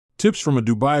Tips from a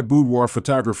Dubai boudoir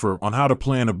photographer on how to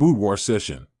plan a boudoir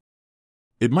session.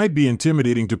 It might be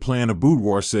intimidating to plan a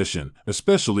boudoir session,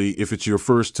 especially if it's your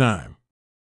first time.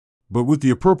 But with the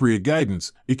appropriate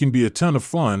guidance, it can be a ton of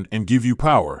fun and give you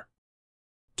power.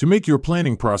 To make your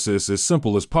planning process as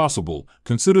simple as possible,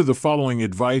 consider the following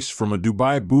advice from a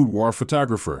Dubai boudoir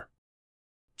photographer.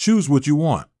 Choose what you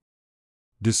want.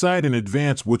 Decide in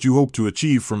advance what you hope to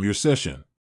achieve from your session.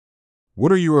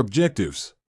 What are your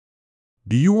objectives?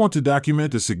 Do you want to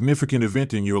document a significant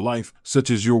event in your life,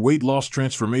 such as your weight loss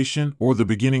transformation or the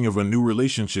beginning of a new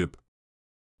relationship?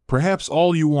 Perhaps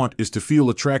all you want is to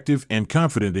feel attractive and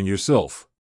confident in yourself.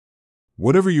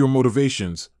 Whatever your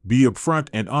motivations, be upfront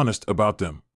and honest about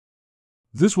them.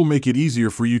 This will make it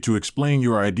easier for you to explain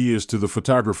your ideas to the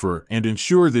photographer and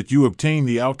ensure that you obtain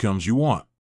the outcomes you want.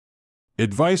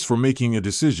 Advice for making a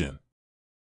decision.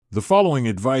 The following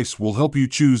advice will help you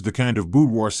choose the kind of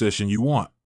boudoir session you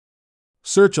want.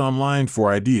 Search online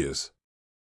for ideas.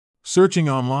 Searching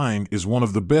online is one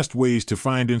of the best ways to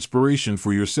find inspiration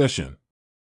for your session.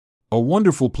 A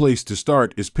wonderful place to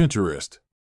start is Pinterest.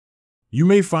 You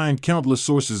may find countless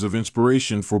sources of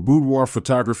inspiration for boudoir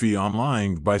photography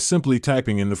online by simply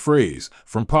typing in the phrase,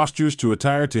 from postures to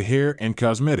attire to hair and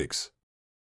cosmetics.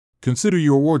 Consider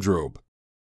your wardrobe.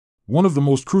 One of the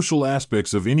most crucial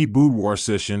aspects of any boudoir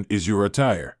session is your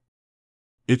attire.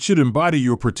 It should embody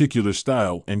your particular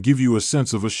style and give you a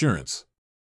sense of assurance.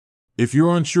 If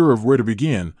you're unsure of where to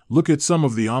begin, look at some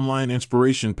of the online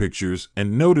inspiration pictures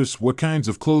and notice what kinds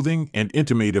of clothing and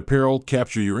intimate apparel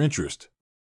capture your interest.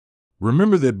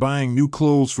 Remember that buying new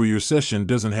clothes for your session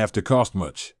doesn't have to cost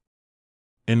much.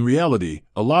 In reality,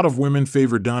 a lot of women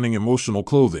favor donning emotional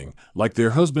clothing, like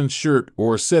their husband's shirt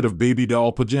or a set of baby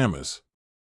doll pajamas.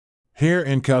 Hair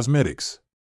and cosmetics.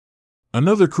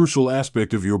 Another crucial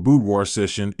aspect of your boudoir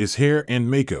session is hair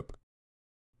and makeup.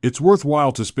 It's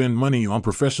worthwhile to spend money on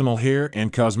professional hair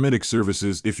and cosmetic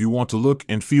services if you want to look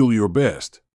and feel your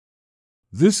best.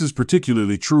 This is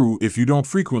particularly true if you don't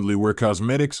frequently wear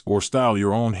cosmetics or style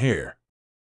your own hair.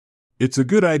 It's a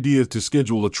good idea to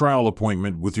schedule a trial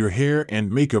appointment with your hair and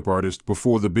makeup artist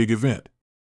before the big event.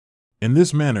 In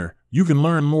this manner, you can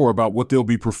learn more about what they'll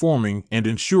be performing and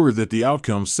ensure that the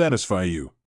outcomes satisfy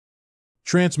you.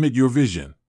 Transmit your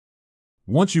vision.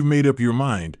 Once you've made up your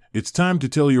mind, it's time to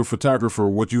tell your photographer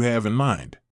what you have in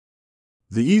mind.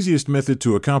 The easiest method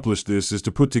to accomplish this is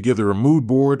to put together a mood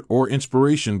board or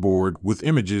inspiration board with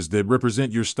images that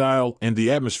represent your style and the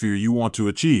atmosphere you want to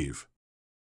achieve.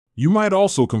 You might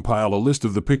also compile a list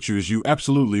of the pictures you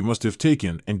absolutely must have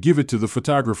taken and give it to the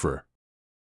photographer.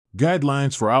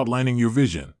 Guidelines for outlining your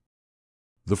vision.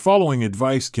 The following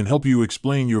advice can help you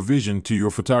explain your vision to your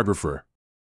photographer.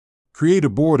 Create a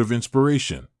board of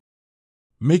inspiration.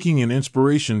 Making an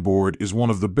inspiration board is one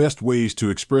of the best ways to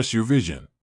express your vision.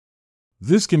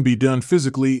 This can be done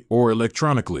physically or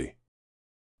electronically.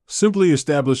 Simply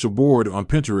establish a board on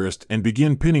Pinterest and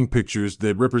begin pinning pictures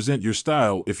that represent your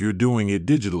style if you're doing it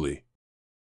digitally.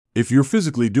 If you're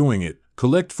physically doing it,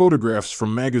 collect photographs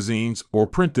from magazines or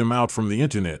print them out from the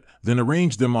internet, then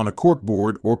arrange them on a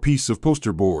corkboard or piece of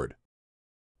poster board.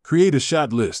 Create a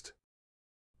shot list.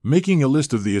 Making a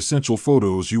list of the essential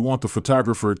photos you want the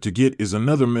photographer to get is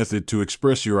another method to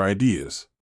express your ideas.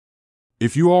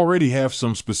 If you already have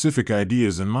some specific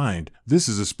ideas in mind, this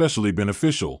is especially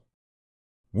beneficial.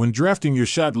 When drafting your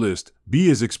shot list, be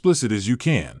as explicit as you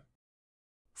can.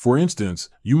 For instance,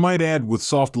 you might add with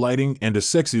soft lighting and a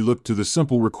sexy look to the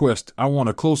simple request, "I want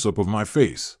a close-up of my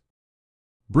face."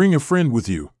 Bring a friend with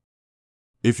you.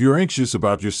 If you're anxious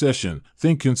about your session,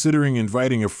 think considering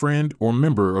inviting a friend or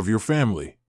member of your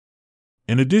family.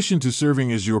 In addition to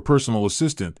serving as your personal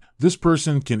assistant, this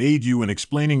person can aid you in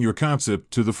explaining your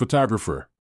concept to the photographer.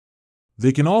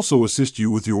 They can also assist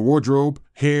you with your wardrobe,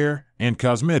 hair, and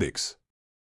cosmetics.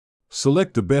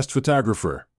 Select the best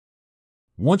photographer.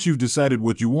 Once you've decided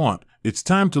what you want, it's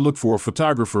time to look for a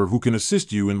photographer who can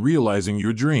assist you in realizing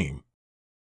your dream.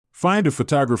 Find a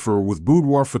photographer with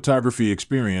boudoir photography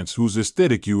experience whose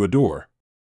aesthetic you adore.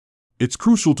 It's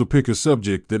crucial to pick a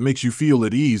subject that makes you feel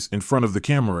at ease in front of the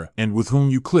camera and with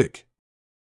whom you click.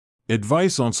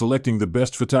 Advice on selecting the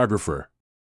best photographer.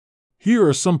 Here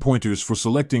are some pointers for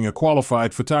selecting a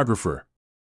qualified photographer.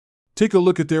 Take a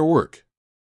look at their work.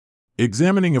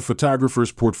 Examining a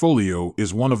photographer's portfolio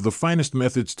is one of the finest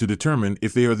methods to determine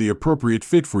if they are the appropriate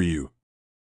fit for you.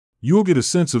 You'll get a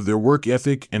sense of their work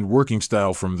ethic and working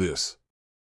style from this.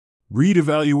 Read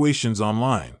evaluations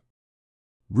online.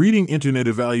 Reading internet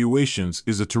evaluations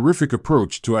is a terrific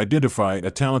approach to identify a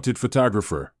talented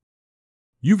photographer.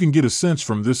 You can get a sense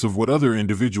from this of what other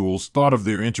individuals thought of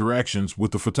their interactions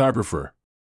with the photographer.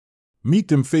 Meet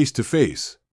them face to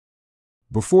face.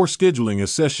 Before scheduling a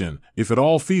session, if at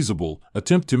all feasible,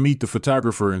 attempt to meet the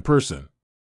photographer in person.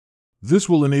 This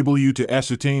will enable you to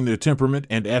ascertain their temperament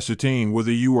and ascertain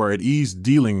whether you are at ease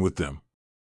dealing with them.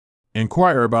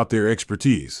 Inquire about their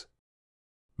expertise.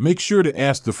 Make sure to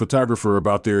ask the photographer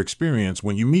about their experience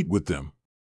when you meet with them.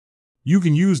 You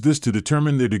can use this to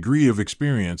determine their degree of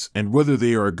experience and whether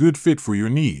they are a good fit for your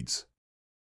needs.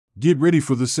 Get ready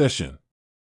for the session.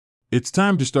 It's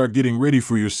time to start getting ready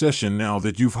for your session now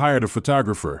that you've hired a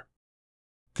photographer.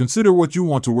 Consider what you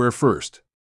want to wear first.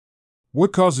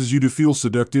 What causes you to feel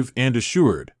seductive and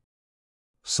assured?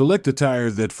 Select attire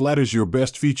that flatters your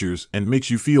best features and makes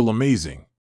you feel amazing.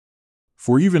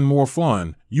 For even more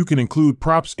fun, you can include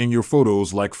props in your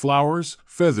photos like flowers,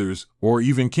 feathers, or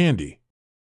even candy.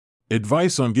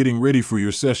 Advice on getting ready for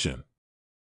your session.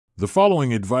 The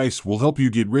following advice will help you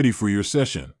get ready for your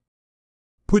session.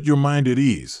 Put your mind at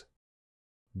ease.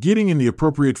 Getting in the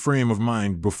appropriate frame of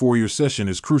mind before your session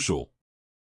is crucial.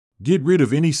 Get rid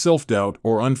of any self-doubt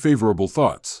or unfavorable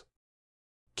thoughts.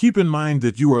 Keep in mind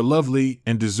that you are lovely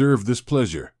and deserve this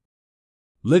pleasure.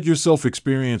 Let yourself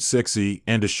experience sexy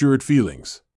and assured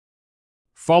feelings.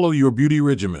 Follow your beauty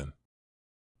regimen.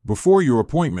 Before your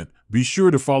appointment, be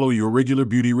sure to follow your regular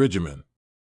beauty regimen.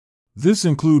 This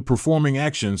includes performing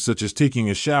actions such as taking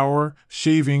a shower,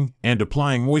 shaving, and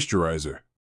applying moisturizer.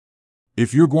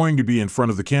 If you're going to be in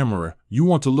front of the camera, you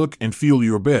want to look and feel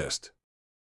your best.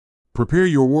 Prepare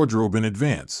your wardrobe in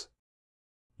advance.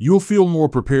 You'll feel more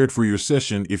prepared for your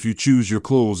session if you choose your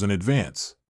clothes in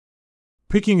advance.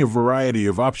 Picking a variety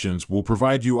of options will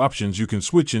provide you options you can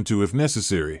switch into if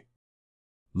necessary.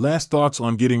 Last thoughts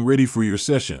on getting ready for your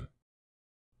session.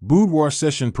 Boudoir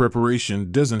session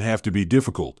preparation doesn't have to be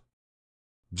difficult.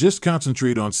 Just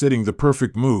concentrate on setting the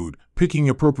perfect mood, picking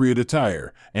appropriate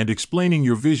attire, and explaining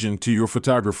your vision to your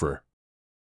photographer.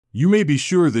 You may be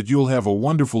sure that you'll have a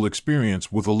wonderful experience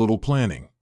with a little planning.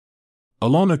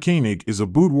 Alona Koenig is a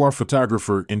boudoir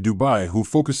photographer in Dubai who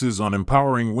focuses on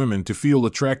empowering women to feel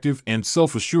attractive and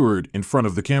self-assured in front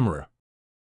of the camera.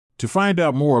 To find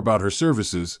out more about her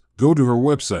services, go to her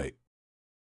website.